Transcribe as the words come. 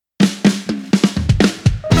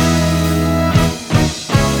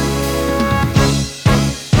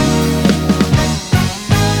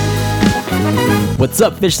What's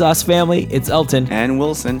up, Fish Sauce family? It's Elton. And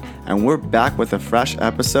Wilson, and we're back with a fresh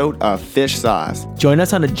episode of Fish Sauce. Join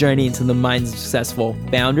us on a journey into the minds of successful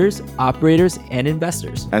founders, operators, and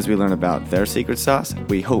investors. As we learn about their secret sauce,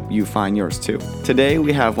 we hope you find yours too. Today,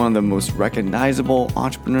 we have one of the most recognizable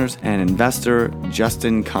entrepreneurs and investor,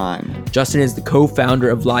 Justin Kan. Justin is the co-founder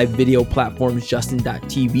of live video platforms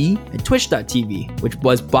Justin.tv and Twitch.tv, which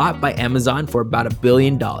was bought by Amazon for about $1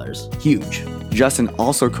 billion. Huge. Justin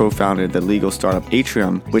also co-founded the legal startup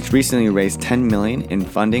Atrium, which recently raised $10 million in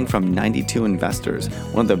funding from 92 investors,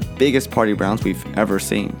 one of the biggest party rounds we've ever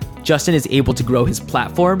seen. Justin is able to grow his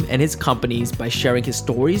platform and his companies by sharing his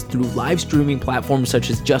stories through live streaming platforms such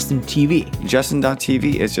as Justin TV.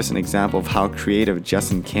 Justin.tv is just an example of how creative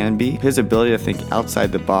Justin can be. His ability to think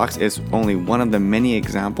outside the box is only one of the many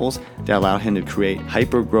examples that allow him to create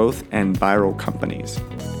hyper-growth and viral companies.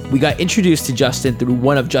 We got introduced to Justin through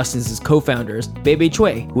one of Justin's co-founders, Bebe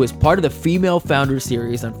Choi, who is part of the Female Founder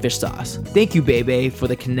series on Fish Sauce. Thank you, Bebe, for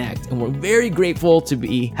the connect, and we're very grateful to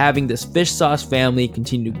be having this Fish Sauce family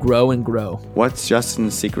continue to grow and grow. What's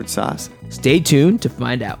Justin's secret sauce? Stay tuned to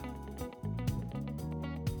find out.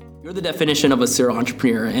 You're the definition of a serial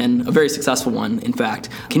entrepreneur, and a very successful one, in fact.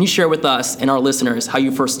 Can you share with us and our listeners how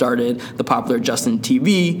you first started the popular Justin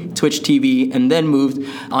TV, Twitch TV, and then moved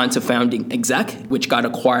on to founding Exec, which got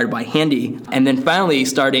acquired by Handy, and then finally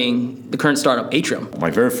starting the current startup, Atrium?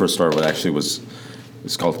 My very first startup actually was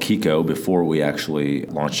called Kiko before we actually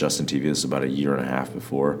launched Justin TV. This is about a year and a half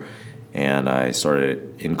before. And I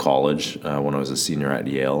started in college when I was a senior at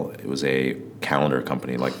Yale. It was a calendar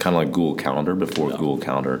company, kind of like Google Calendar before Google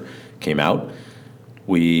Calendar came out.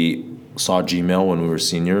 We saw Gmail when we were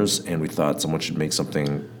seniors, and we thought someone should make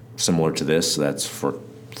something similar to this that's for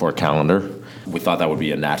a calendar. We thought that would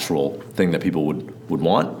be a natural thing that people would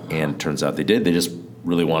want, and it turns out they did. They just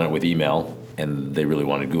really wanted it with email, and they really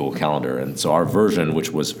wanted Google Calendar. And so our version,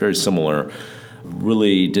 which was very similar,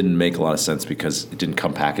 really didn't make a lot of sense because it didn't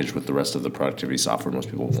come packaged with the rest of the productivity software most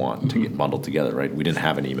people want to get bundled together, right? We didn't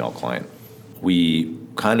have an email client. We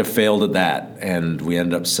kind of failed at that, and we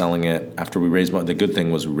ended up selling it after we raised money. The good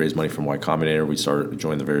thing was we raised money from Y Combinator. We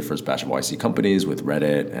joined the very first batch of YC companies with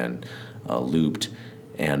Reddit and Looped,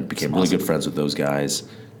 and became really good friends with those guys.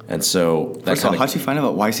 And so that First of all, how'd you find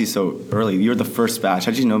out about YC so early? You're the first batch.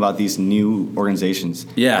 How'd you know about these new organizations?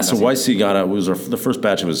 Yeah, so YC got out. It was the first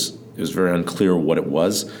batch. It was very unclear what it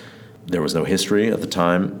was. There was no history at the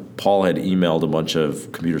time. Paul had emailed a bunch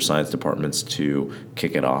of computer science departments to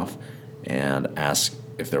kick it off and ask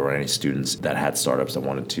if there were any students that had startups that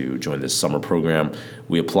wanted to join this summer program.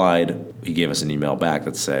 We applied. He gave us an email back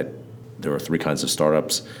that said there were 3 kinds of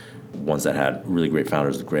startups: ones that had really great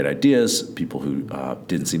founders with great ideas, people who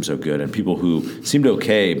didn't seem so good, and people who seemed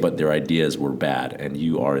okay, but their ideas were bad, and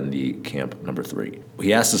you are in the camp number 3.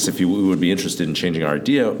 He asked us if we would be interested in changing our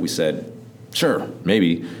idea. We said, sure,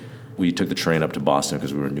 maybe. We took the train up to Boston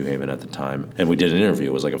because we were in New Haven at the time, and we did an interview.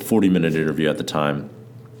 It was like a 40-minute interview at the time,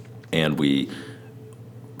 and we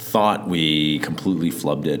thought we completely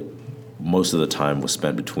flubbed it. Most of the time was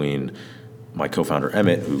spent between my co-founder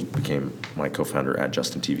Emmett, who became my co-founder at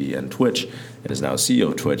Justin TV and Twitch, and is now CEO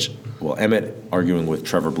of Twitch. Well, Emmett arguing with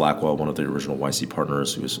Trevor Blackwell, one of the original YC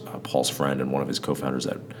partners, who was Paul's friend and one of his co-founders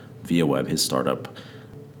at ViaWeb, his startup.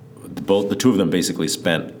 The two of them basically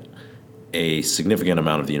spent a significant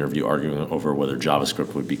amount of the interview arguing over whether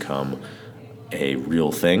JavaScript would become a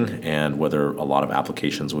real thing and whether a lot of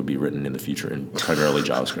applications would be written in the future in primarily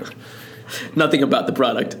JavaScript. Nothing about the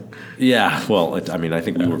product. Yeah, well, I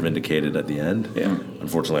think we were vindicated at the end. Yeah.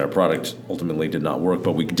 Unfortunately, our product ultimately did not work,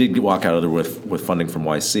 but we did walk out of there with funding from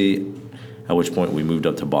YC, at which point we moved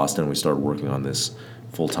up to Boston and we started working on this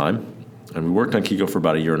full time. And we worked on Kiko for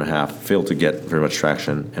about a year and a half, failed to get very much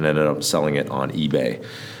traction, and ended up selling it on eBay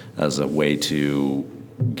as a way to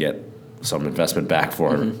get some investment back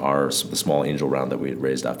for the small angel round that we had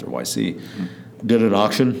raised after YC. Did an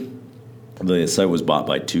auction. The site was bought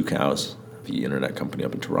by Two Cows, the internet company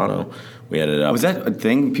up in Toronto. We ended up... Was that a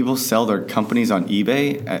thing? People sell their companies on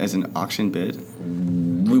eBay as an auction bid?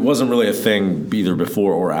 It wasn't really a thing either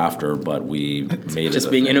before or after, but we made it.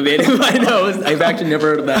 Just being innovative. I know. I've actually never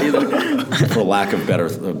heard of that either. For lack of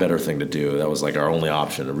a better thing to do, that was like our only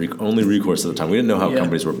option, only recourse at the time. We didn't know how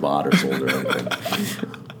companies were bought or sold or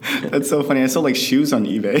anything. That's so funny. I sold shoes on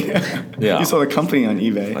eBay. Yeah. You sold a company on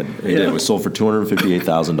eBay. We did. We sold for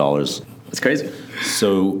 $258,000. It's crazy.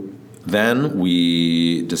 So then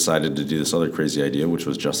we decided to do this other crazy idea, which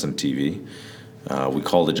was Justin TV. We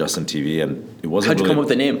called it Justin TV, and it wasn't. How'd you come up with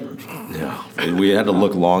the name? Yeah, we had to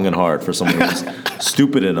look long and hard for someone who was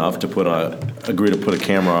stupid enough to agree to put a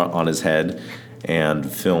camera on his head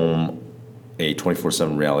and film a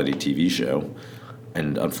 24/7 reality TV show.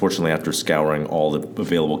 And unfortunately, after scouring all the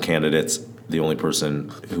available candidates, the only person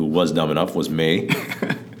who was dumb enough was me.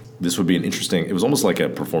 This would be it was almost like a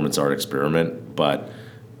performance art experiment, but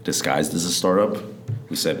disguised as a startup.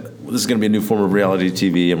 We said, well, this is going to be a new form of reality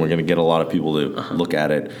TV, and we're going to get a lot of people to look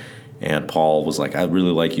at it. And Paul was like, I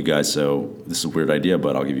really like you guys, so this is a weird idea,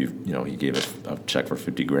 but I'll give you, he gave us a check for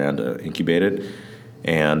 $50,000 to incubate it.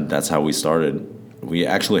 And that's how we started. We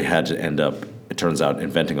actually had to end up, it turns out,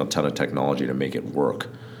 inventing a ton of technology to make it work.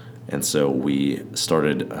 And so we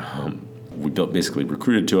started, basically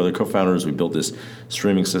recruited 2 other co-founders. We built this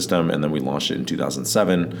streaming system, and then we launched it in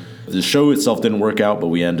 2007. The show itself didn't work out, but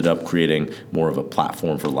we ended up creating more of a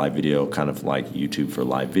platform for live video, kind of like YouTube for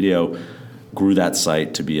live video. Grew that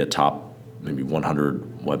site to be a top maybe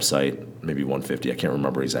 100 website, maybe 150. I can't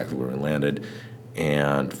remember exactly where we landed.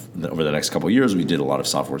 And over the next couple of years, we did a lot of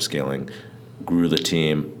software scaling, grew the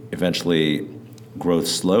team. Eventually, growth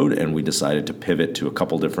slowed, and we decided to pivot to a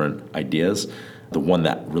couple different ideas. The one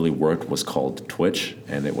that really worked was called Twitch,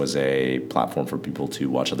 and it was a platform for people to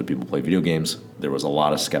watch other people play video games. There was a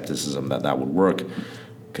lot of skepticism that would work.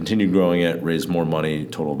 Continued growing it, raised more money,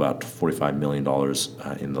 total about $45 million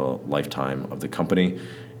in the lifetime of the company.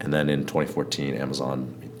 And then in 2014,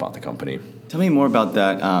 Amazon bought the company. Tell me more about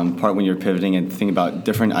that part when you're pivoting and thinking about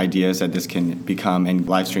different ideas that this can become, and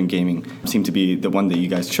live stream gaming seemed to be the one that you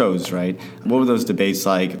guys chose, right? What were those debates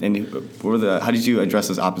like, and how did you address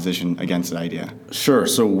this opposition against that idea? Sure.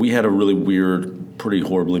 So we had a really weird, pretty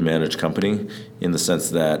horribly managed company in the sense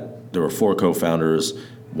that there were 4 co-founders.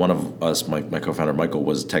 One of us, my co-founder Michael,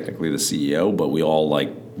 was technically the CEO, but we all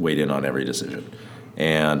weighed in on every decision.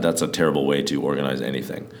 And that's a terrible way to organize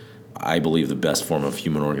anything. I believe the best form of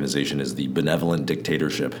human organization is the benevolent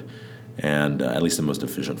dictatorship, and at least the most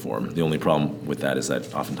efficient form. The only problem with that is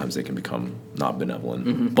that oftentimes they can become not benevolent.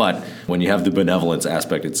 Mm-hmm. But when you have the benevolence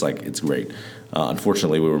aspect, it's great.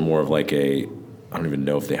 Unfortunately, we were more of I don't even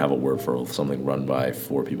know if they have a word for something run by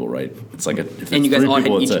 4 people, right? It's like and you guys all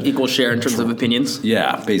had equal share in terms of opinions?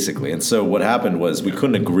 Yeah, basically. And so what happened was we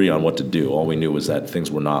couldn't agree on what to do. All we knew was that things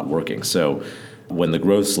were not working. So when the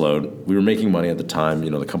growth slowed, we were making money at the time.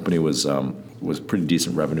 The company was pretty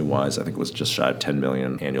decent revenue-wise. I think it was just shy of $10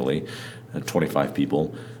 million annually, 25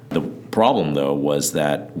 people. The problem, though, was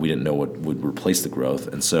that we didn't know what would replace the growth.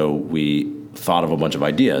 And so we thought of a bunch of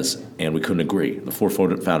ideas, and we couldn't agree. The 4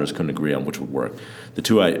 founders couldn't agree on which would work. The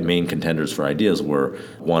 2 main contenders for ideas were,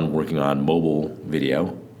 one, working on mobile video,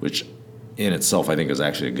 which in itself I think is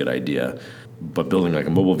actually a good idea, but building a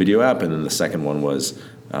mobile video app, and then the second one was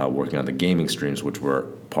working on the gaming streams, which were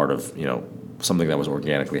part of something that was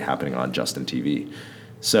organically happening on Justin TV.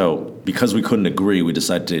 So because we couldn't agree, we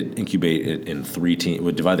decided to incubate it in 3 teams.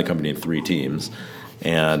 We'd divide the company in 3 teams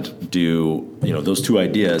and do those 2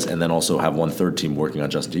 ideas, and then also have 1/3 team working on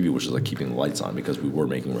Justin TV, which is keeping the lights on because we were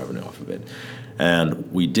making revenue off of it.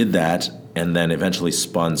 And we did that, and then eventually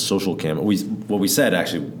spun SocialCam. What we said,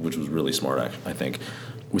 actually, which was really smart, I think,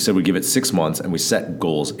 we said we'd give it 6 months, and we set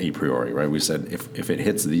goals a priori, right? We said if it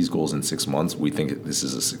hits these goals in 6 months, we think this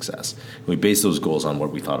is a success. We based those goals on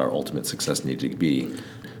what we thought our ultimate success needed to be.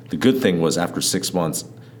 The good thing was after 6 months,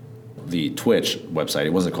 the Twitch website,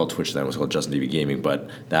 it wasn't called Twitch then, it was called Justin TV Gaming, but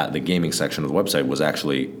the gaming section of the website was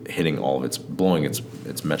actually hitting blowing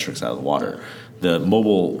its metrics out of the water. The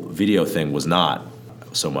mobile video thing was not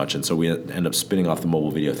so much, and so we ended up spinning off the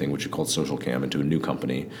mobile video thing, which we called SocialCam, into a new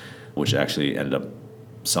company, which actually ended up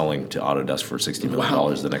selling to Autodesk for $60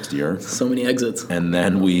 million the next year. So many exits. And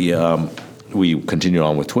then we continued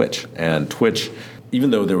on with Twitch. And Twitch,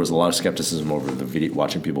 even though there was a lot of skepticism over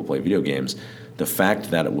watching people play video games, the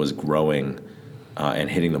fact that it was growing and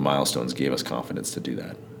hitting the milestones gave us confidence to do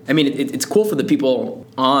that. I mean, it's cool for the people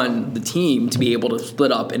on the team to be able to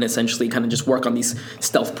split up and essentially kind of just work on these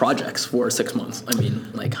stealth projects for 6 months. I mean,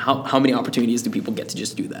 how many opportunities do people get to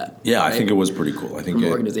just do that? Yeah, right? I think it was pretty cool. I think from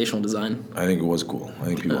organizational design. I think it was cool. I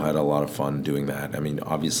think people had a lot of fun doing that. I mean,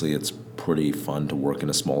 obviously, it's pretty fun to work in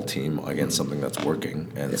a small team against something that's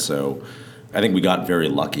working. And so I think we got very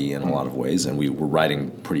lucky in a lot of ways, and we were riding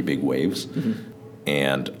pretty big waves. Mm-hmm.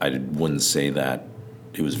 And I wouldn't say that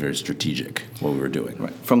it was very strategic what we were doing.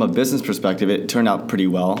 Right. From a business perspective, it turned out pretty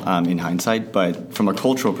well in hindsight. But from a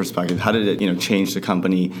cultural perspective, how did it change the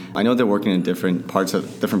company? I know they're working in different parts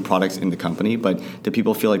of different products in the company, but do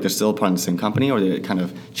people feel like they're still part of the same company, or did it kind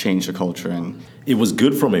of change the culture? And it was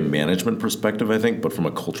good from a management perspective, I think, but from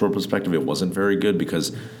a cultural perspective, it wasn't very good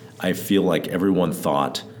because I feel like everyone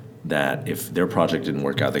thought that if their project didn't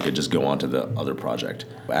work out, they could just go on to the other project.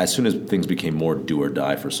 As soon as things became more do or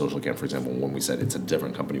die for SocialCam, for example, when we said it's a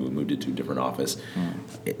different company, we moved it to a different office,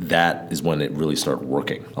 that is when it really started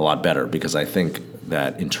working a lot better, because I think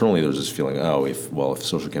that internally there's this feeling, if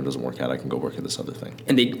SocialCam doesn't work out, I can go work at this other thing.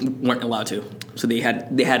 And they weren't allowed to, so they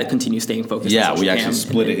had to continue staying focused. Yeah, on we SocialCam, actually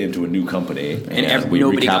split it into a new company, and we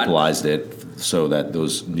recapitalized it so that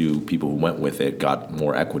those new people who went with it got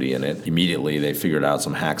more equity in it. Immediately, they figured out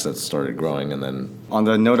some hacks that started growing, and then... On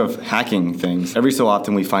the note of hacking things, every so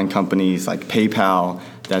often we find companies like PayPal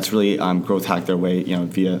that's really growth hacked their way,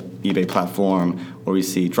 via eBay platform, or we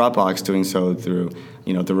see Dropbox doing so through,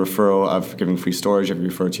 the referral of giving free storage if you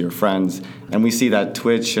refer to your friends. And we see that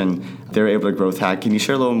Twitch and they're able to growth hack. Can you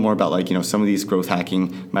share a little more about some of these growth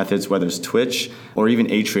hacking methods, whether it's Twitch or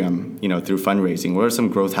even Atrium, through fundraising? What are some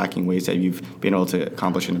growth hacking ways that you've been able to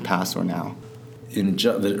accomplish in the past or now? In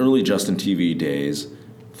the early Justin TV days,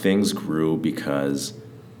 things grew because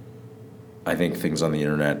I think things on the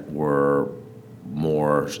internet were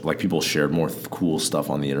more, like people shared more cool stuff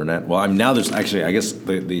on the internet. Well, now there's actually, I guess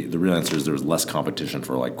the real answer is there's less competition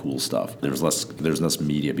for like cool stuff. There's less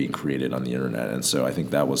media being created on the internet. And so I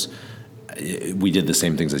think we did the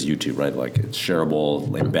same things as YouTube, right? Like it's shareable,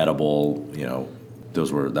 embeddable,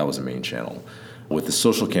 that was the main channel. With the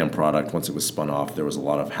SocialCam product, once it was spun off, there was a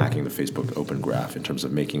lot of hacking the Facebook Open Graph in terms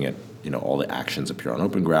of making it, all the actions appear on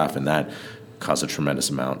Open Graph, and that caused a tremendous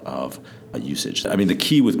amount of usage. I mean, the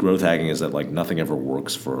key with growth hacking is that nothing ever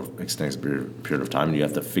works for an extended period of time, and you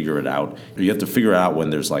have to figure it out. You have to figure out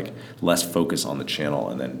when there's less focus on the channel,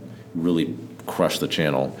 and then really crush the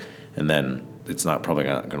channel, and then it's probably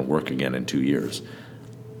not going to work again in 2 years.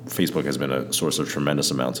 Facebook has been a source of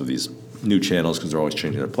tremendous amounts of these new channels because they're always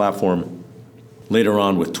changing their platform. Later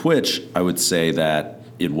on with Twitch, I would say that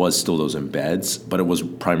it was still those embeds, but it was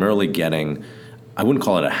primarily getting, I wouldn't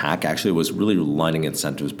call it a hack, actually. It was really aligning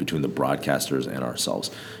incentives between the broadcasters and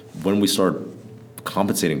ourselves. When we started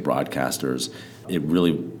compensating broadcasters, it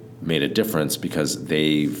really made a difference because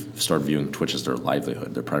they started viewing Twitch as their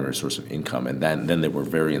livelihood, their primary source of income, and then they were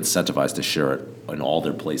very incentivized to share it in all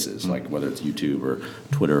their places, like whether it's YouTube or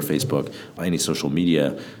Twitter or Facebook, any social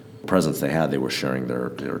media presence they had, they were sharing their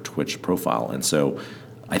Twitch profile. And so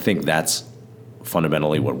I think that's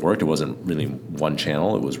fundamentally what worked. It wasn't really one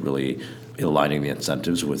channel. It was really aligning the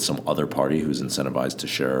incentives with some other party who's incentivized to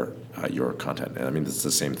share your content. And I mean, it's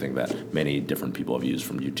the same thing that many different people have used,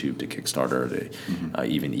 from YouTube to Kickstarter to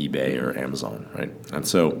even eBay or Amazon, right? And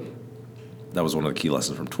so that was one of the key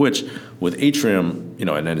lessons from Twitch. With Atrium,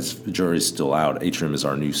 and then the jury's still out. Atrium is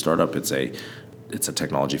our new startup. It's a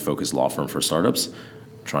technology-focused law firm for startups,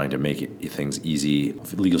 trying to make things easy,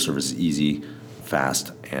 legal services easy,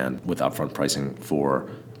 fast, and with upfront pricing for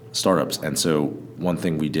startups. And so one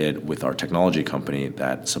thing we did with our technology company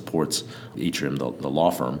that supports Atrium, the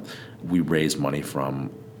law firm, we raised money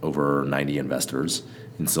from over 90 investors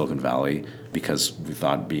in Silicon Valley because we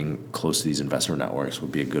thought being close to these investor networks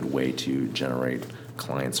would be a good way to generate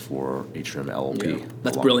clients for Atrium LLP. Yeah,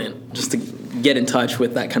 that's brilliant, just to get in touch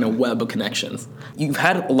with that kind of web of connections. You've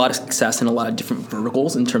had a lot of success in a lot of different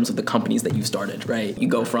verticals in terms of the companies that you've started, right? You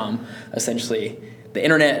go from essentially the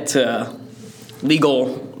internet to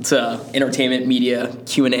legal to entertainment, media,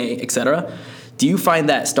 Q&A, et cetera. Do you find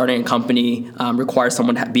that starting a company requires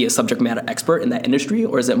someone to be a subject matter expert in that industry,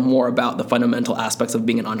 or is it more about the fundamental aspects of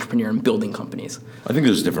being an entrepreneur and building companies? I think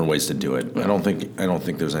there's different ways to do it. Yeah. I don't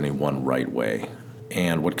think there's any one right way.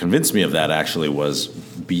 And what convinced me of that actually was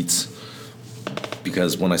Beats,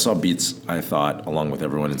 because when I saw Beats, I thought, along with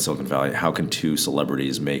everyone in Silicon Valley, how can two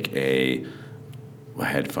celebrities make a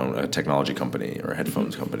technology company or a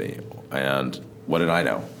headphones company? And what did I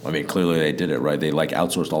know? I mean, clearly they did it, right? They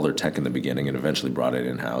outsourced all their tech in the beginning and eventually brought it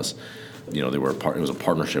in-house. They were it was a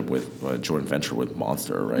partnership with a joint venture with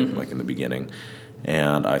Monster, right? Like in the beginning.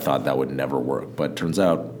 And I thought that would never work. But it turns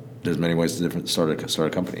out there's many ways to start a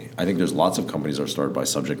company. I think there's lots of companies that are started by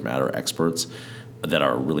subject matter experts that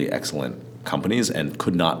are really excellent companies and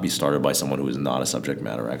could not be started by someone who is not a subject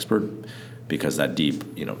matter expert, because that deep,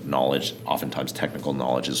 knowledge, oftentimes technical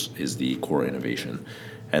knowledge, is the core innovation.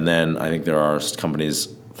 And then I think there are companies,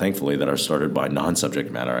 thankfully, that are started by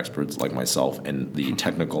non-subject matter experts like myself, and the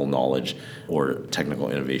technical knowledge or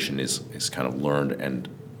technical innovation is kind of learned and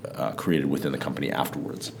created within the company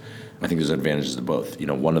afterwards. I think there's advantages to both.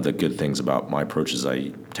 One of the good things about my approach is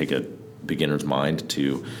I take a beginner's mind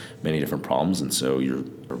to many different problems, and so you're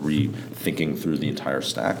rethinking through the entire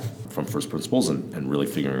stack from first principles and really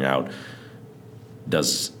figuring out,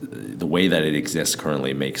 does the way that it exists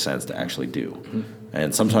currently make sense to actually do?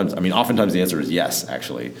 And oftentimes the answer is yes,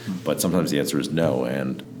 actually, but sometimes the answer is no,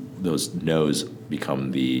 and those no's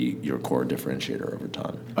become your core differentiator over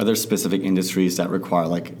time. Are there specific industries that require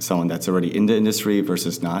someone that's already in the industry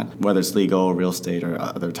versus not, whether it's legal, real estate, or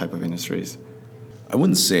other type of industries? I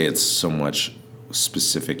wouldn't say it's so much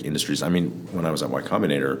specific industries. I mean, when I was at Y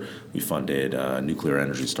Combinator, we funded a nuclear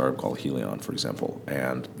energy startup called Helion, for example,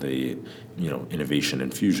 and the innovation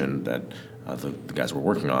and fusion that the guys were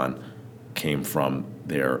working on came from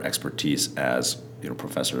their expertise as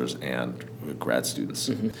professors and grad students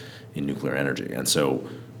in nuclear energy. And so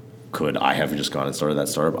could I have just gone and started that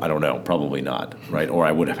startup? I don't know. Probably not, right? Or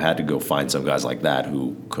I would have had to go find some guys like that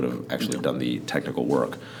who could have actually done the technical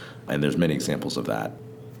work. And there's many examples of that.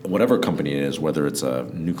 Whatever company it is, whether it's a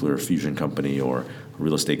nuclear fusion company or a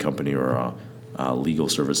real estate company or a legal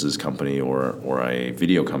services company or a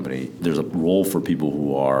video company, there's a role for people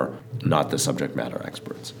who are not the subject matter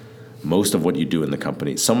experts. Most of what you do in the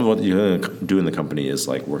company, some of what you do in the company is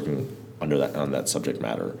like working on that subject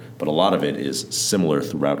matter, but a lot of it is similar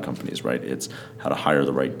throughout companies, right? It's how to hire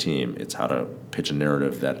the right team. It's how to pitch a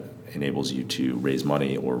narrative that enables you to raise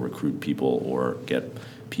money or recruit people or get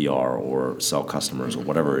PR or sell customers or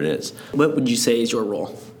whatever it is. What would you say is your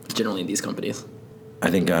role generally in these companies? I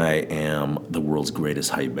think I am the world's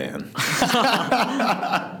greatest hype man.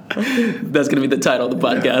 That's going to be the title of the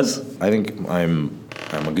podcast. I think I'm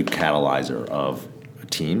a good catalyzer of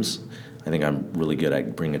teams. I think I'm really good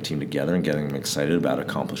at bringing a team together and getting them excited about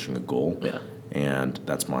accomplishing a goal. Yeah. And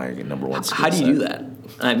that's my number one skill How do you set. do that?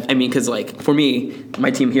 I mean, because like for me,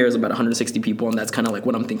 my team here is about 160 people, and that's kind of like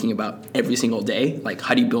what I'm thinking about every single day. Like,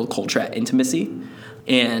 how do you build culture at intimacy?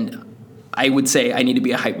 And I would say I need to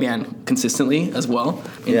be a hype man consistently as well,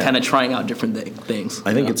 and kind of trying out different things.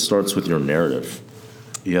 I think it starts with your narrative.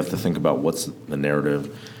 You have to think about what's the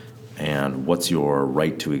narrative and what's your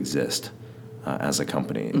right to exist as a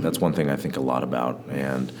company. Mm-hmm. That's one thing I think a lot about.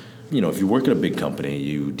 And if you work at a big company,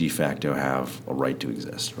 you de facto have a right to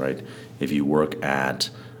exist, right? If you work at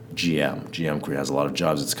GM has a lot of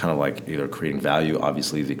jobs. It's kind of like either creating value.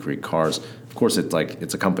 Obviously, they create cars. Of course,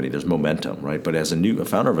 it's a company. There's momentum, right? But as a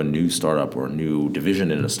founder of a new startup or a new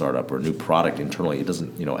division in a startup or a new product internally, it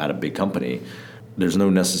doesn't, at a big company, there's no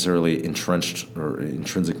necessarily entrenched or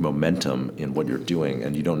intrinsic momentum in what you're doing,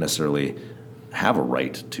 and you don't necessarily have a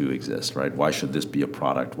right to exist, right? Why should this be a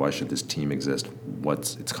product? Why should this team exist?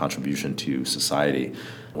 What's its contribution to society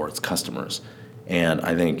or its customers? And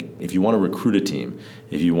I think if you want to recruit a team,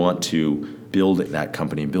 if you want to build that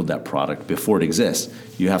company, build that product before it exists,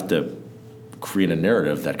 you have to create a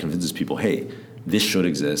narrative that convinces people, hey, this should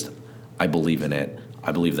exist. I believe in it.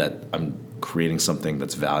 I believe that I'm creating something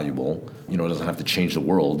that's valuable. It doesn't have to change the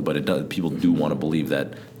world, but it does. People do want to believe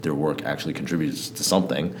that their work actually contributes to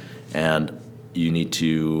something. And you need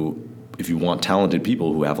to, if you want talented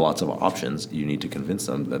people who have lots of options, you need to convince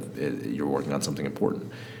them that you're working on something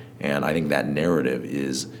important. And I think that narrative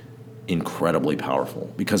is incredibly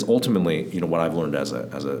powerful because ultimately, what I've learned as a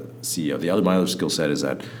CEO, my other skill set is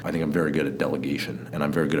that I think I'm very good at delegation and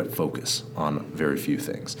I'm very good at focus on very few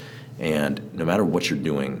things. And no matter what you're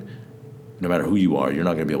doing, no matter who you are, you're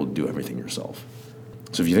not going to be able to do everything yourself.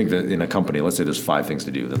 So if you think that in a company, let's say there's 5 things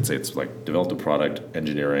to do. Let's say it's like develop the product,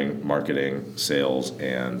 engineering, marketing, sales,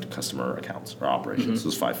 and customer accounts or operations. Mm-hmm.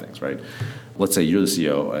 Those 5 things, right? Let's say you're the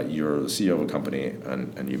CEO. You're the CEO of a company,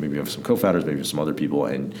 and you maybe have some co-founders, maybe some other people,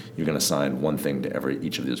 and you're going to assign one thing to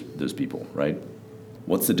each of those people, right?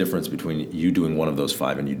 What's the difference between you doing one of those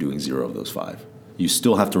 5 and you doing 0 of those 5? You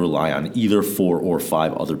still have to rely on either 4 or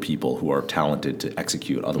 5 other people who are talented to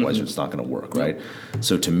execute. Otherwise, it's not going to work, right?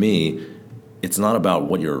 So to me, it's not about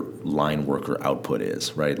what your line worker output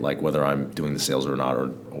is, right? Like whether I'm doing the sales or not,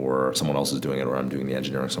 or someone else is doing it, or I'm doing the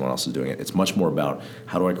engineering, someone else is doing it. It's much more about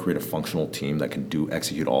how do I create a functional team that can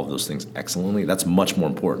execute all of those things excellently. That's much more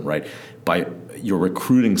important, right? By your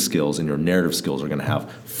recruiting skills and your narrative skills are going to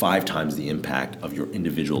have 5 times the impact of your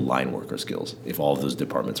individual line worker skills if all of those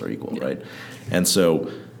departments are equal, right? And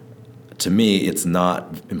so, to me, it's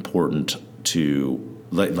not important to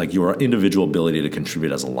like your individual ability to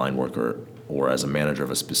contribute as a line worker or as a manager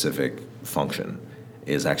of a specific function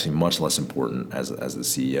is actually much less important as the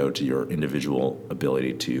CEO to your individual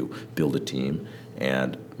ability to build a team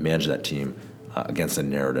and manage that team against a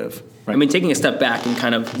narrative. Right. I mean, taking a step back and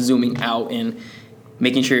kind of zooming out and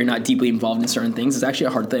making sure you're not deeply involved in certain things is actually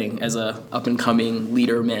a hard thing as a up-and-coming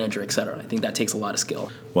leader, manager, et cetera. I think that takes a lot of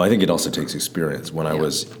skill. Well, I think it also takes experience. When I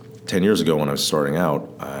was 10 years ago when I was starting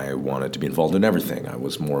out, I wanted to be involved in everything. I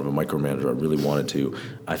was more of a micromanager. I really wanted to.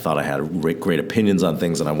 I thought I had great opinions on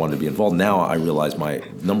things and I wanted to be involved. Now I realize my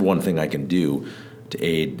number one thing I can do to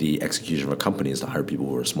aid the execution of a company is to hire people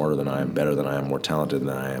who are smarter than I am, better than I am, more talented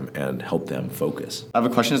than I am, and help them focus. I have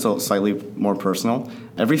a question that's slightly more personal.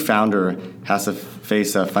 Every founder has to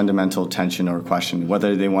face a fundamental tension or question,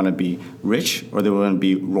 whether they want to be rich or they want to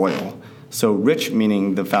be royal. So rich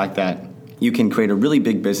meaning the fact that you can create a really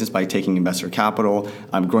big business by taking investor capital,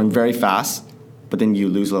 growing very fast, but then you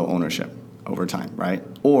lose a little ownership over time, right?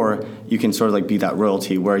 Or you can sort of like be that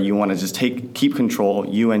royalty where you want to just keep control,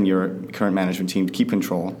 you and your current management team keep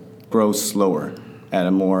control, grow slower at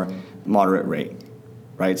a more moderate rate,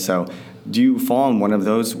 right? So do you fall on one of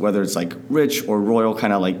those, whether it's like rich or royal,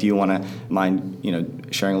 kind of like, do you want to mind,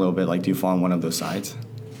 sharing a little bit, like do you fall on one of those sides?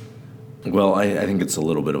 Well, I think it's a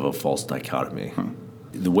little bit of a false dichotomy.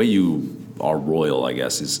 The way you are royal, I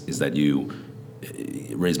guess, is that you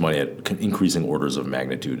raise money at increasing orders of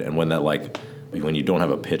magnitude, and when you don't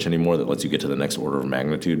have a pitch anymore that lets you get to the next order of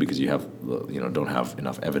magnitude because you have don't have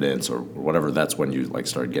enough evidence or whatever, that's when you like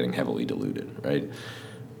start getting heavily diluted, right?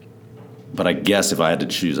 But I guess if I had to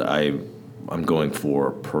choose, I'm going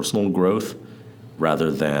for personal growth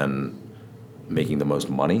rather than making the most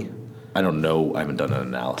money. I don't know, I haven't done an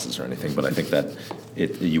analysis or anything, but I think that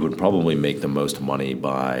you would probably make the most money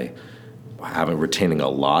by retaining a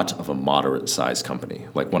lot of a moderate sized company,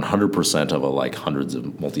 like 100% of a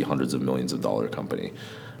multi-hundreds of millions of dollar company.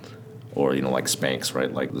 Or, like Spanx,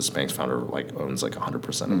 right? Like the Spanx founder owns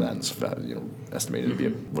 100% of that, and it's estimated to be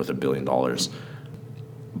worth $1 billion.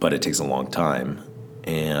 But it takes a long time,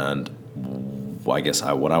 and I guess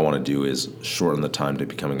what I want to do is shorten the time to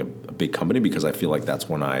becoming a big company, because I feel like that's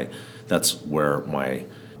where my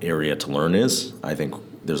area to learn is. I think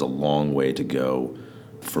there's a long way to go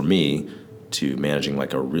for me to managing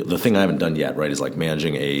the thing I haven't done yet, right, is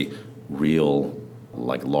managing a real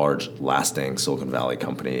large lasting Silicon Valley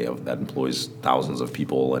company that employs thousands of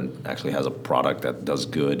people and actually has a product that does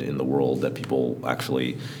good in the world that people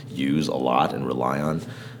actually use a lot and rely on.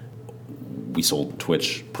 We sold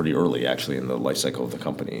Twitch pretty early, actually, in the life cycle of the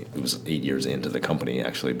company. It was 8 years into the company,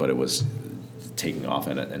 actually, but it was taking off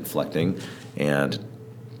and inflecting. And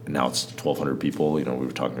now it's 1,200 people. We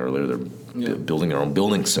were talking earlier, they're building their own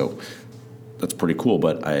building, so that's pretty cool.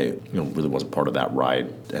 But I really wasn't part of that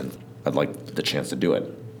ride, and I'd like the chance to do it.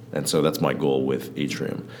 And so that's my goal with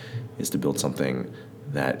Atrium, is to build something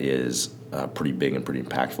that is pretty big and pretty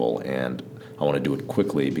impactful. And I want to do it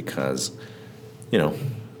quickly because,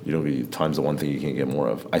 time's the one thing you can't get more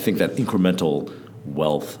of. I think that incremental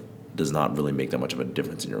wealth does not really make that much of a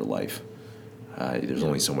difference in your life. There's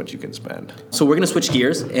only so much you can spend. So we're going to switch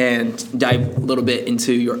gears and dive a little bit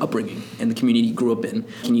into your upbringing and the community you grew up in.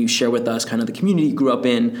 Can you share with us kind of the community you grew up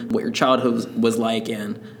in, what your childhood was like,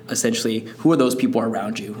 and essentially who are those people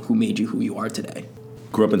around you who made you who you are today?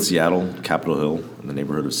 Grew up in Seattle, Capitol Hill, in the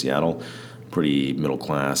neighborhood of Seattle. Pretty middle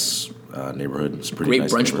class neighborhood. It's pretty great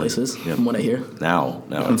nice brunch places, from what I hear. Now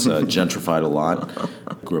it's gentrified a lot.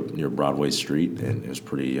 Grew up near Broadway Street, and it was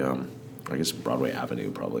pretty, Broadway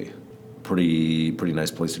Avenue probably. Pretty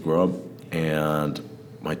nice place to grow up. And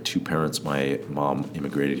my two parents, my mom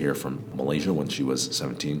immigrated here from Malaysia when she was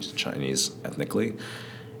 17, Chinese ethnically.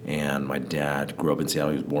 And my dad grew up in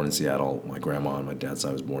Seattle. He was born in Seattle. My grandma on my dad's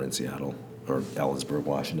side was born in Seattle, or Ellensburg,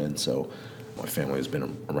 Washington. So my family has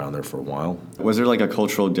been around there for a while. Was there a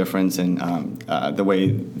cultural difference in the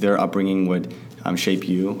way their upbringing would shape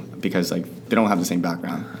you? Because they don't have the same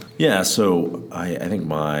background. Yeah, so I think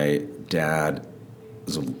my dad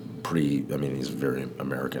is he's very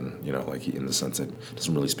American, in the sense that he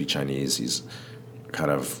doesn't really speak Chinese. He's kind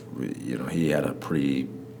of, he had a pretty,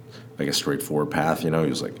 straightforward path. He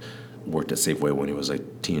was worked at Safeway when he was a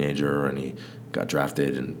teenager, and he got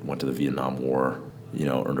drafted and went to the Vietnam War,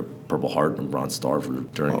 earned a Purple Heart and Bronze Star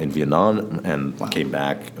in Vietnam, and came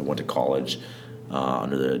back and went to college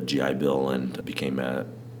under the GI Bill and became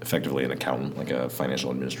effectively an accountant, a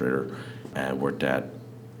financial administrator, and worked at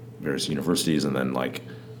various universities, and then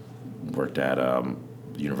worked at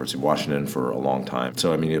University of Washington for a long time.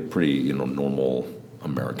 So a pretty normal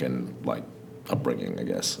American upbringing, I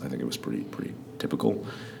guess. I think it was pretty typical.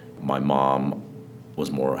 My mom was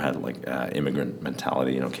had immigrant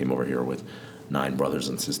mentality. Came over here with 9 brothers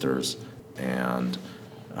and sisters, and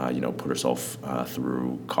put herself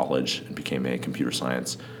through college and became a computer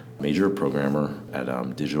science major programmer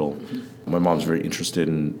at Digital. My mom's very interested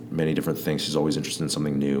in many different things. She's always interested in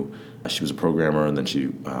something new. She was a programmer, and then she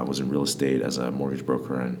was in real estate as a mortgage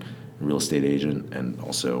broker and real estate agent, and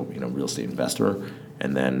also real estate investor.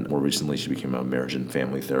 And then more recently, she became a marriage and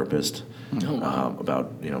family therapist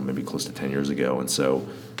about maybe close to 10 years ago. And so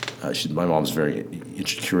my mom's very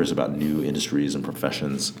curious about new industries and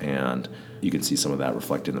professions, and you can see some of that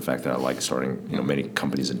reflected in the fact that I like starting many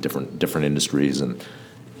companies in different industries. And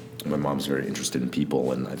my mom's very interested in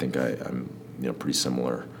people, and I think I'm pretty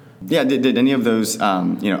similar. Yeah, did any of those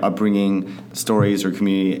upbringing stories or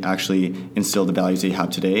community actually instill the values that you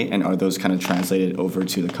have today, and are those kind of translated over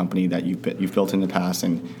to the company that you've built in the past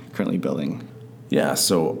and currently building? Yeah,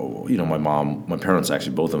 so my parents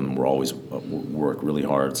actually, both of them were always work really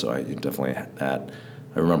hard. So I definitely had that.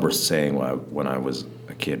 I remember saying when I was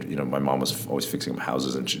a kid, my mom was always fixing up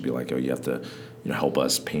houses, and she'd be like, "Oh, you have to, help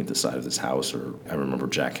us paint the side of this house." Or I remember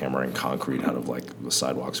jackhammering concrete out of like the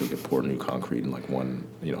sidewalk so we could pour new concrete in like one,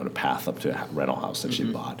 in a path up to a rental house that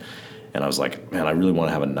she'd bought. And I was like, man, I really want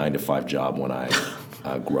to have a 9-to-5 job when I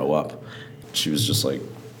grow up. She was just like,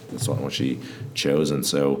 that's what she chose, and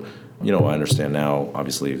so. I understand now,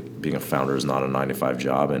 obviously, being a founder is not a 9-to-5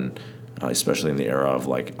 job, and especially in the era of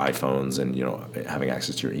like iPhones and, having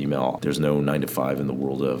access to your email, there's no 9-to-5 in the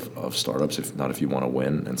world of startups, if you want to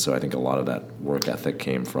win. And so I think a lot of that work ethic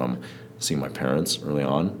came from seeing my parents early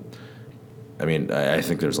on. I mean, I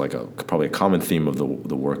think there's like probably a common theme of the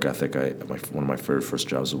work ethic. One of my very first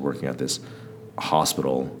jobs was working at this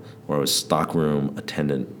hospital where I was stockroom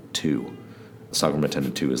attendant 2. Stockroom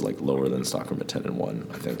attendant 2 is like lower than stockroom attendant 1,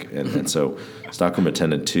 I think. And so stockroom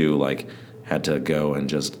attendant 2 like had to go and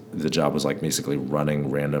just, the job was like basically running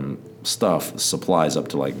random supplies up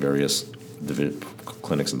to like various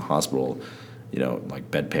clinics in the hospital, like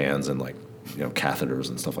bedpans and like, catheters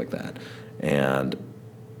and stuff like that. And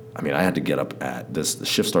I mean, I had to get up the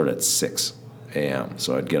shift started at 6 a.m.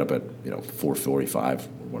 So I'd get up at, 4:45 or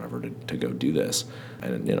whatever to go do this.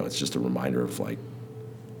 And, it's just a reminder of like,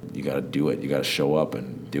 you got to do it. You got to show up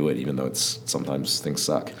and do it, even though sometimes things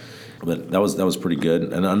suck. But that was pretty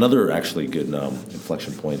good. And another actually good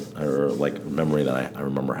inflection point or like memory that I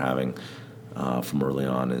remember having from early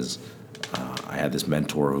on is I had this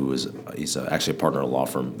mentor he's actually a partner at a law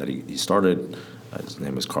firm that he started. His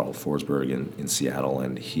name was Carl Forsberg in Seattle,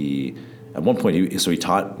 and he at one point he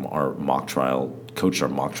taught coached our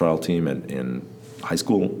mock trial team in high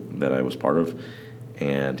school that I was part of,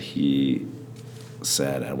 and he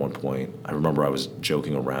said at one point, I remember I was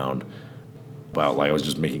joking around about like I was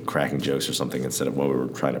just cracking jokes or something instead of when we were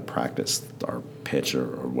trying to practice our pitch or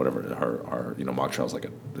whatever our mock trials like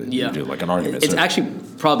you do like an argument. It's actually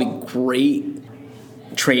probably great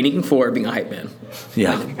training for being a hype man.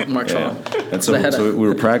 Yeah, like mock trial. Yeah. And so we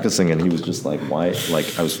were practicing, and he was just like, "Why?" Like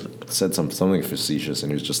said something facetious,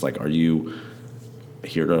 and he was just like, "Are you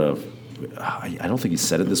here to?" I don't think he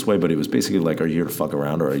said it this way, but it was basically like, "Are you here to fuck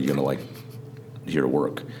around, or are you gonna like?" Here to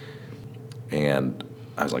work. And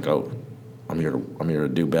I was like, oh, I'm here to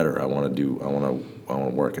do better. I want to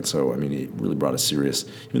work. And so I mean, he really brought a serious,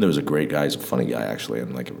 even though he was a great guy, he's a funny guy actually,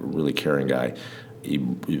 and like a really caring guy. He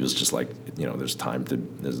was just like, there's time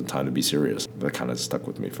to be serious. That kind of stuck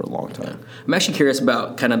with me for a long time. I'm actually curious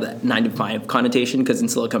about kind of that 9-to-5 connotation, because in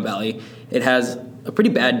Silicon Valley it has a pretty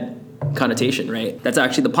bad connotation, right? That's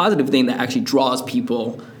actually the positive thing that actually draws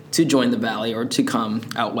people to join the Valley or to come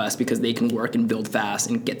out west, because they can work and build fast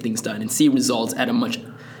and get things done and see results at a much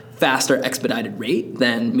faster, expedited rate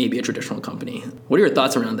than maybe a traditional company. What are your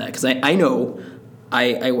thoughts around that? Because I know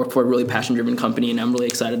I work for a really passion-driven company, and I'm really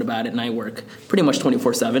excited about it, and I work pretty much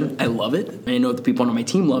 24/7. I love it. I know the people on my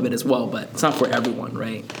team love it as well, but it's not for everyone,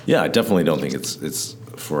 right? Yeah, I definitely don't think it's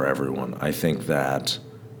for everyone. I think that,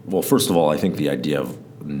 well, first of all, I think the idea of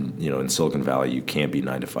in Silicon Valley, you can't be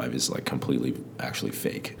 9-to-5 is like completely actually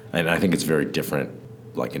fake. And I think it's very different,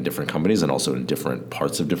 like in different companies and also in different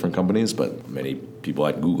parts of different companies. But many people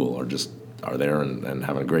at Google are there and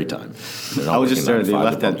having a great time. I was just there. They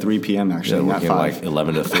left at 3 p.m. actually, not 5. Like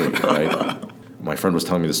 11 to 3, right? My friend was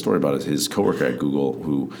telling me the story about his coworker at Google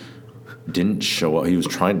who didn't show up. He was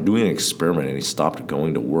doing an experiment, and he stopped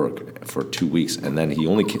going to work for 2 weeks, and then he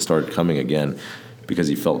only started coming again because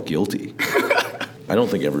he felt guilty. I don't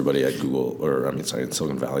think everybody at Google, in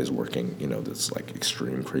Silicon Valley is working, this like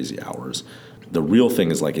extreme crazy hours. The real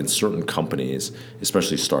thing is like in certain companies,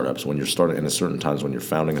 especially startups, when you're starting, and at certain times when you're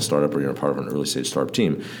founding a startup or you're part of an early stage startup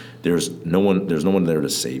team, there's no one there to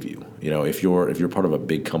save you. If you're part of a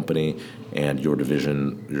big company and your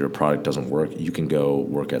division, your product doesn't work, you can go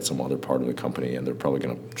work at some other part of the company, and they're probably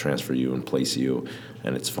going to transfer you and place you,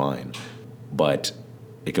 and it's fine. But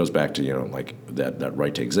it goes back to like that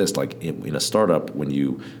right to exist. Like in a startup,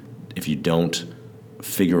 if you don't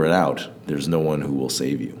figure it out, there's no one who will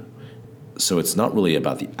save you. So it's not really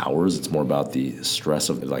about the hours. It's more about the stress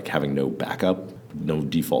of like having no backup, no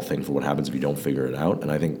default thing for what happens if you don't figure it out.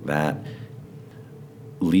 And I think that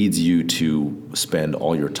leads you to spend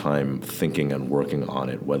all your time thinking and working on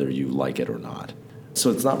it, whether you like it or not.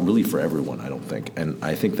 So it's not really for everyone, I don't think. And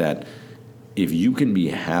I think that if you can be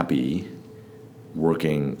happy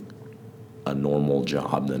working a normal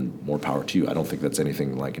job, then more power to you. I don't think that's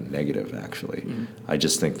anything like negative, actually. Mm-hmm. I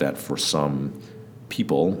just think that for some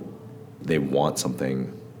people, they want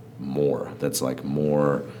something more that's like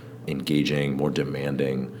more engaging, more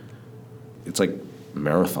demanding. It's like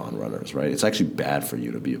marathon runners, right? It's actually bad for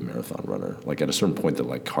you to be a marathon runner. Like at a certain point, the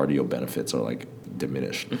like cardio benefits are like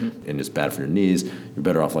diminished, and it's bad for your knees. You're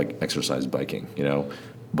better off like exercise biking, you know.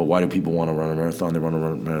 But why do people want to run a marathon? They want to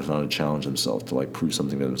run a marathon to challenge themselves, to like prove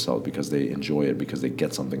something to themselves because they enjoy it, because they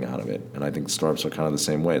get something out of it. And I think startups are kind of the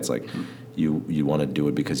same way. It's like you want to do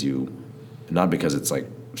it because not because it's like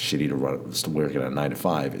shitty to work at a 9 to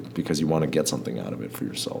 5. It's because you want to get something out of it for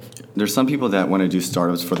yourself. There's some people that want to do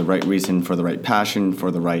startups for the right reason, for the right passion,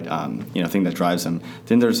 for the right thing that drives them.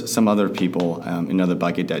 Then there's some other people in another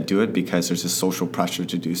bucket that do it because there's a social pressure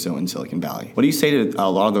to do so in Silicon Valley. What do you say to a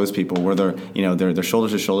lot of those people where they're shoulder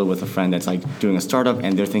to shoulder with a friend that's like doing a startup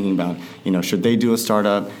and they're thinking about should they do a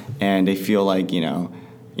startup, and they feel like in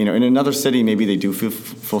another city maybe they do feel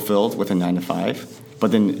fulfilled with a 9 to 5,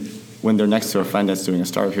 but then when they're next to a friend that's doing a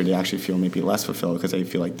startup here, they actually feel maybe less fulfilled because they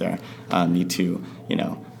feel like they need to,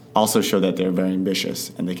 also show that they're very ambitious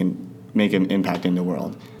and they can make an impact in the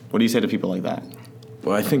world. What do you say to people like that?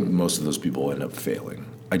 Well, I think most of those people end up failing.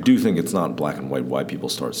 I do think it's not black and white why people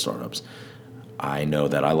start startups. I know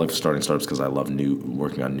that I like starting startups because I love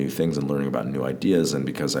working on new things and learning about new ideas, and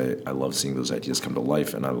because I love seeing those ideas come to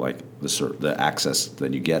life, and I like the access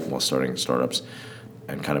that you get while starting startups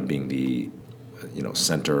and kind of being the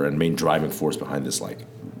center and main driving force behind this a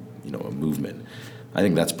movement. I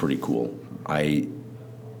think that's pretty cool. I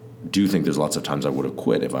do think there's lots of times I would have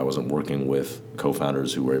quit if I wasn't working with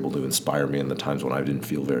co-founders who were able to inspire me in the times when I didn't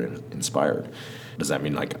feel very inspired. Does that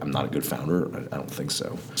mean like I'm not a good founder? I don't think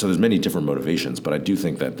so. So there's many different motivations, but I do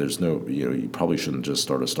think that there's you probably shouldn't just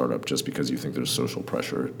start a startup just because you think there's social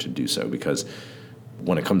pressure to do so, because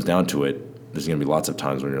when it comes down to it, there's going to be lots of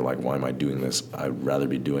times when you're like, why am I doing this? I'd rather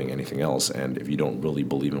be doing anything else. And if you don't really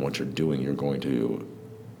believe in what you're doing, you're going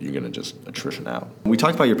to just attrition out. We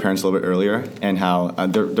talked about your parents a little bit earlier and how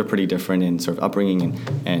they're pretty different in sort of upbringing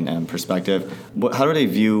and perspective. How do they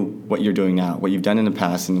view what you're doing now, what you've done in the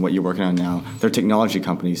past and what you're working on now? They're technology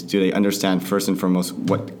companies. Do they understand first and foremost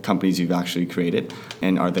what companies you've actually created?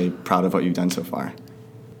 And are they proud of what you've done so far?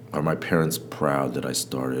 Are my parents proud that I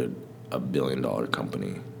started a $1 billion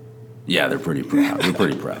company? Yeah, they're pretty proud. They're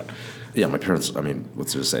pretty proud. Yeah, my parents,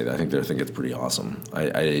 let's just say that. I think they think it's pretty awesome.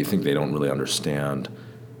 I think they don't really understand,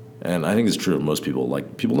 and I think it's true of most people,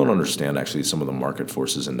 like people don't understand actually some of the market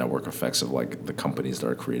forces and network effects of like the companies that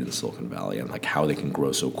are created in Silicon Valley and like how they can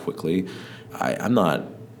grow so quickly. I'm not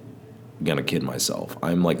gonna kid myself.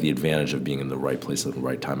 I'm like the advantage of being in the right place at the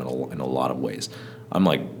right time in a lot of ways. I'm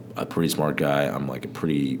like a pretty smart guy. I'm like a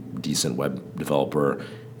pretty decent web developer,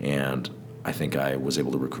 and I think I was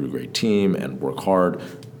able to recruit a great team and work hard,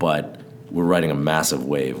 but we're riding a massive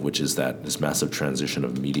wave, which is that this massive transition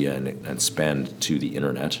of media and spend to the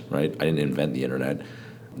internet, right? I didn't invent the internet.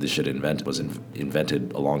 This shit was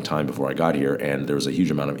invented a long time before I got here, and there was a huge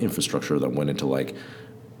amount of infrastructure that went into like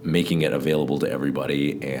making it available to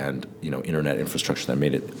everybody, and internet infrastructure that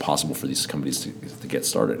made it possible for these companies to get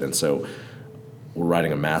started. And so we're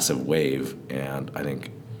riding a massive wave, and I think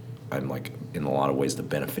I'm like in a lot of ways the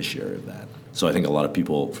beneficiary of that. So I think a lot of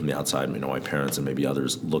people from the outside, my parents and maybe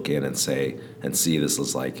others, look in and see this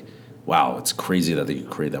as like, wow, it's crazy that they could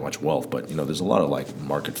create that much wealth. But there's a lot of like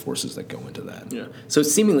market forces that go into that. Yeah. So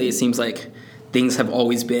seemingly it seems like things have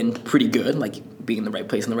always been pretty good, like being in the right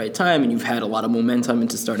place in the right time, and you've had a lot of momentum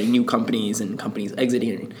into starting new companies and companies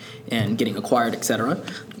exiting and getting acquired, etc.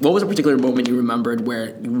 What was a particular moment you remembered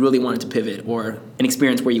where you really wanted to pivot, or an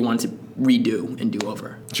experience where you wanted to redo and do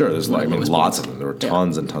over? Sure, there's lots of them. There were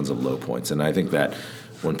tons and tons of low points, and I think that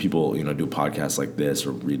when people do podcasts like this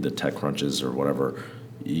or read the TechCrunches or whatever,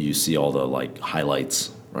 you see all the like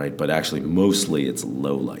highlights, right? But actually, mostly it's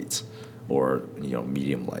low lights or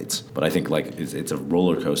medium lights. But I think like it's a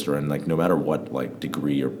roller coaster, and like no matter what like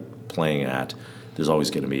degree you're playing at, there's always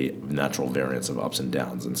going to be natural variance of ups and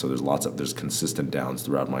downs. And so there's consistent downs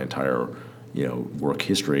throughout my entire work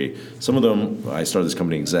history. Some of them, I started this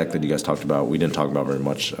company Exec that you guys talked about. We didn't talk about very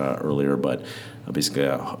much earlier, but basically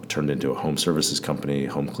turned into a home services company,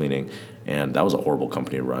 home cleaning, and that was a horrible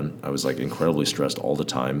company to run. I was like incredibly stressed all the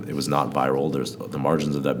time. It was not viral. The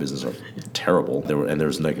margins of that business are terrible.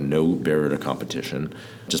 There's like no barrier to competition.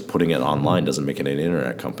 Just putting it online doesn't make it an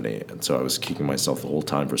internet company. And so I was kicking myself the whole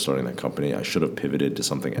time for starting that company. I should have pivoted to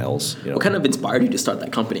something else. What kind of inspired you to start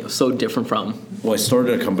that company? It was so different from... Well, I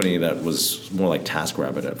started a company that was more like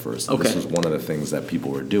TaskRabbit at first. Okay. This was one of the things that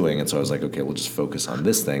people were doing, and so I was like, okay, we'll just focus on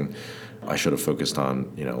this thing. I should have focused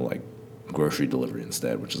on, like grocery delivery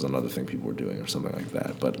instead, which is another thing people were doing or something like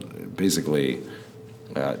that. But basically,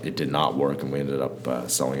 it did not work, and we ended up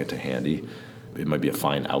selling it to Handy. It might be a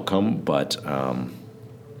fine outcome, but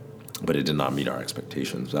it did not meet our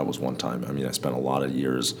expectations. That was one time. I spent a lot of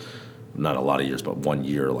years not a lot of years, but 1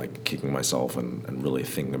 year, like kicking myself and really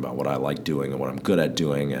thinking about what I like doing and what I'm good at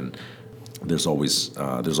doing. And there's always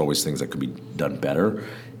things that could be done better.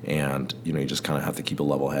 And, you just kind of have to keep a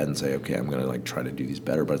level head and say, okay, I'm going to like try to do these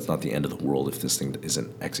better, but it's not the end of the world if this thing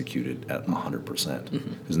isn't executed at 100%,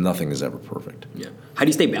 because nothing is ever perfect. Yeah. How do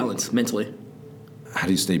you stay balanced mentally? How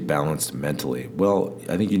do you stay balanced mentally? Well,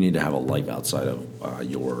 I think you need to have a life outside of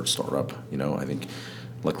your startup. I think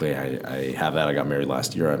luckily I have that. I got married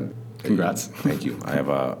last year. Congrats. Thank you. I have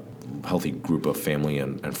a healthy group of family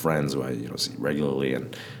and friends who I see regularly,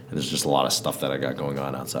 and there's just a lot of stuff that I got going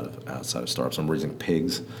on outside of startups. I'm raising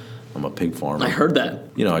pigs. I'm a pig farmer. I heard that.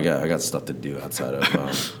 I got stuff to do outside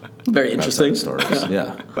of very interesting startups.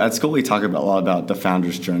 Yeah. At school, we talk a lot about the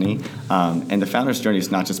founder's journey, and the founder's journey is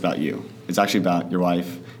not just about you. It's actually about your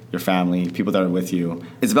wife, your family, people that are with you.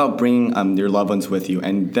 It's about bringing your loved ones with you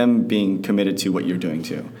and them being committed to what you're doing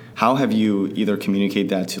too. How have you either communicate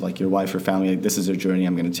that to like your wife or family, like this is a journey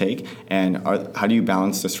I'm going to take, and how do you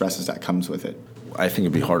balance the stresses that comes with it? I think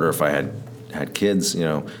it'd be harder if I had kids.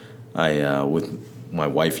 I with my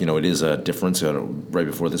wife, it is a difference. Right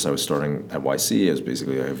before this, I was starting at YC. It was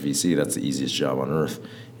basically a VC. That's the easiest job on earth,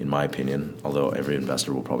 in my opinion, although every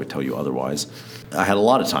investor will probably tell you otherwise. I had a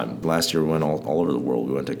lot of time. Last year, we went all over the world.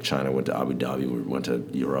 We went to China, went to Abu Dhabi, we went to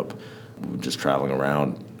Europe. We were just traveling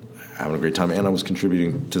around, having a great time. And I was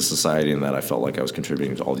contributing to society in that I felt like I was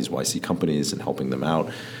contributing to all these YC companies and helping them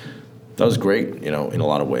out. That was great, in a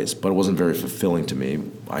lot of ways, but it wasn't very fulfilling to me.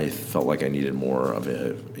 I felt like I needed more of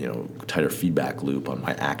a, tighter feedback loop on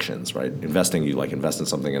my actions, right? Investing, you invest in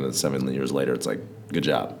something and then 7 years later, it's like, good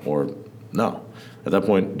job. Or no. At that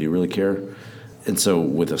point, do you really care? And so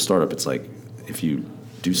with a startup, it's like, if you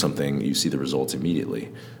do something, you see the results immediately,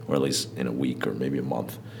 or at least in a week or maybe a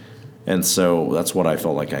month. And so that's what I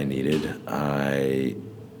felt like I needed. I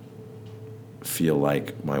feel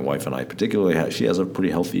like my wife and I particularly, she has a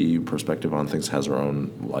pretty healthy perspective on things, has her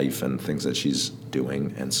own life and things that she's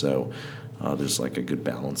doing. And so there's like a good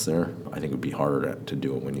balance there. I think it would be harder to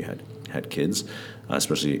do it when you had kids,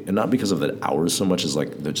 especially, and not because of the hours so much as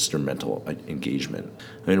like just your mental engagement.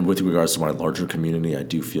 I mean, with regards to my larger community, I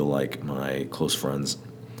do feel like my close friends,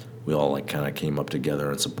 we all like kind of came up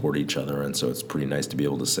together and support each other. And so it's pretty nice to be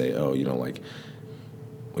able to say, oh,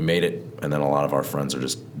 we made it, and then a lot of our friends are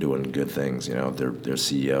just doing good things. They're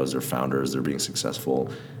CEOs, they're founders, they're being successful.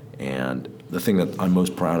 And the thing that I'm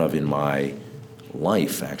most proud of in my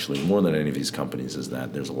life, actually, more than any of these companies, is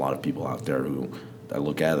that there's a lot of people out there who I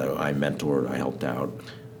look at, that I mentored, I helped out,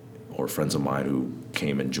 or friends of mine who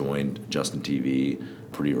came and joined Justin TV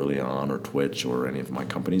pretty early on, or Twitch, or any of my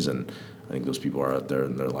companies. And I think those people are out there,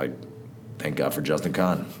 and they're like, thank God for Justin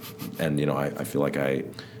Kan. And, I feel like I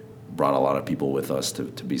brought a lot of people with us to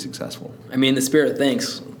be successful. I mean, the spirit,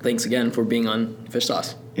 thanks again for being on Fish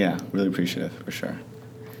Sauce. Yeah, really appreciative, for sure.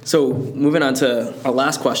 So moving on to our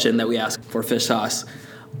last question that we ask for Fish Sauce,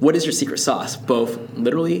 what is your secret sauce, both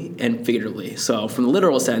literally and figuratively? So from the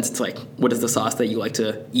literal sense, it's like, what is the sauce that you like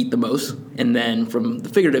to eat the most? And then from the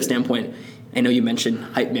figurative standpoint, I know you mentioned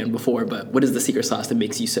Hype Man before, but what is the secret sauce that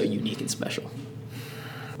makes you so unique and special?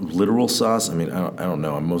 Literal sauce, I mean, I don't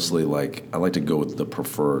know. I'm mostly I like to go with the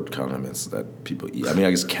preferred condiments that people eat. I mean, I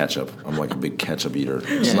guess ketchup. I'm like a big ketchup eater.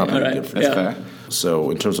 It's not very good for me. That's fair. So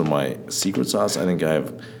in terms of my secret sauce, I think I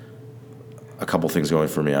have a couple things going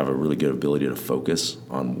for me. I have a really good ability to focus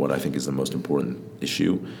on what I think is the most important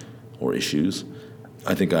issue or issues.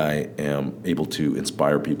 I think I am able to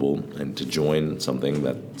inspire people and to join something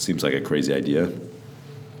that seems like a crazy idea.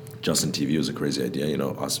 Justin TV was a crazy idea,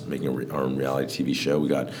 us making our own reality TV show. We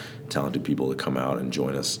got talented people to come out and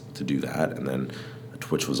join us to do that. And then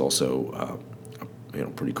Twitch was also,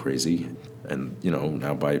 pretty crazy. And,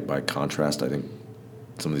 now by contrast, I think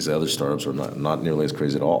some of these other startups are not nearly as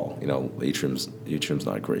crazy at all. Atrium's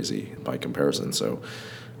not crazy by comparison. So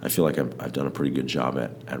I feel like I've done a pretty good job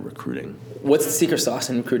at recruiting. What's the secret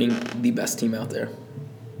sauce in recruiting the best team out there?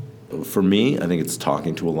 For me, I think it's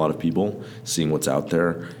talking to a lot of people, seeing what's out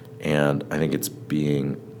there. And I think it's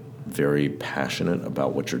being very passionate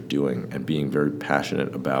about what you're doing and being very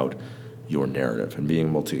passionate about your narrative and being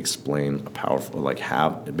able to explain a powerful,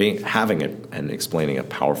 having it and explaining a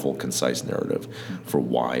powerful, concise narrative for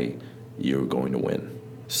why you're going to win.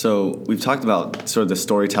 So we've talked about sort of the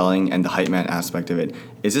storytelling and the hype man aspect of it.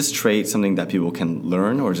 Is this trait something that people can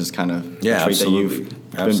learn, or just kind of a trait absolutely.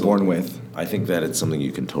 that you've been born with? I think that it's something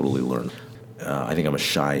you can totally learn. I think I'm a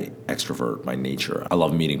shy extrovert by nature. I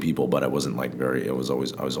love meeting people, but I wasn't I was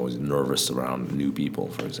always nervous around new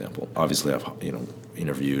people, for example. Obviously, I've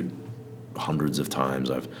interviewed hundreds of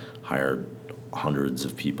times. I've hired hundreds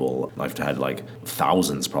of people. I've had like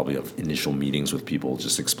thousands probably of initial meetings with people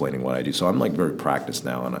just explaining what I do. So I'm like very practiced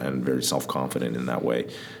now and very self-confident in that way.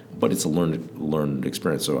 But it's a learned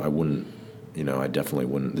experience. So I wouldn't, I definitely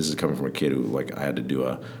wouldn't. This is coming from a kid who like I had to do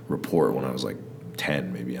a report when I was like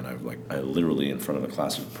 10 maybe, and I literally in front of the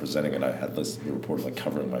class was presenting it. I had this report like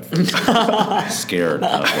covering my face, scared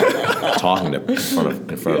of like, talking in front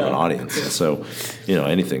of an audience. And so,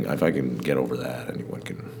 anything, if I can get over that, anyone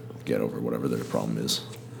can get over whatever their problem is.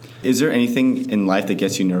 Is there anything in life that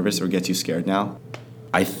gets you nervous or gets you scared now?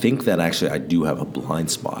 I think that actually I do have a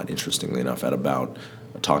blind spot, interestingly enough, at about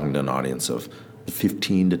talking to an audience of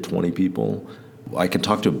 15 to 20 people. I can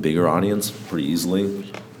talk to a bigger audience pretty easily,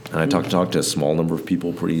 and I talk to a small number of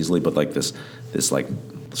people pretty easily, but like this like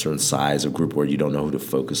certain size of group where you don't know who to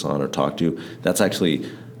focus on or talk to, that's actually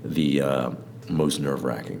the most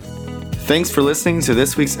nerve-wracking. Thanks for listening to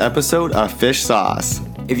this week's episode of Fish Sauce.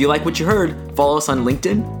 If you like what you heard, follow us on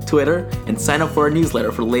LinkedIn, Twitter, and sign up for our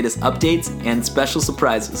newsletter for the latest updates and special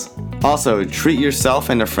surprises. Also, treat yourself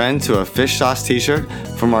and a friend to a Fish Sauce t-shirt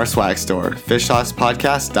from our swag store,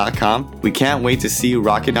 fishsaucepodcast.com. We can't wait to see you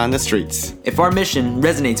rock it on the streets. If our mission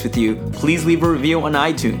resonates with you, please leave a review on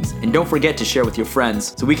iTunes, and don't forget to share with your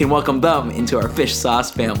friends so we can welcome them into our Fish Sauce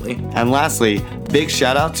family. And lastly, big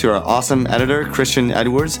shout out to our awesome editor, Christian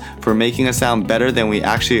Edwards, for making us sound better than we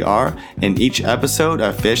actually are in each episode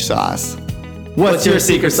of Fish Sauce. What's your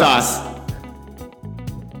secret sauce?